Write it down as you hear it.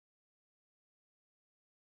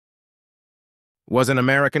was an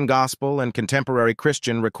American gospel and contemporary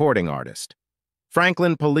Christian recording artist.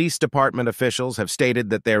 Franklin Police Department officials have stated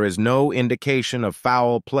that there is no indication of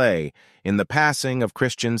foul play in the passing of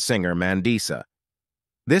Christian singer Mandisa.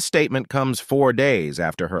 This statement comes 4 days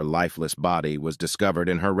after her lifeless body was discovered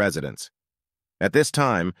in her residence. At this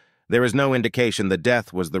time, there is no indication the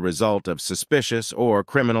death was the result of suspicious or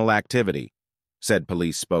criminal activity, said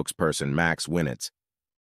police spokesperson Max Winitz.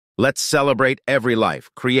 Let's celebrate every life.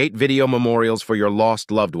 Create video memorials for your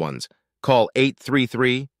lost loved ones. Call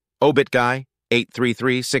 833-OBIT-GUY,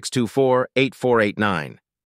 833-624-8489.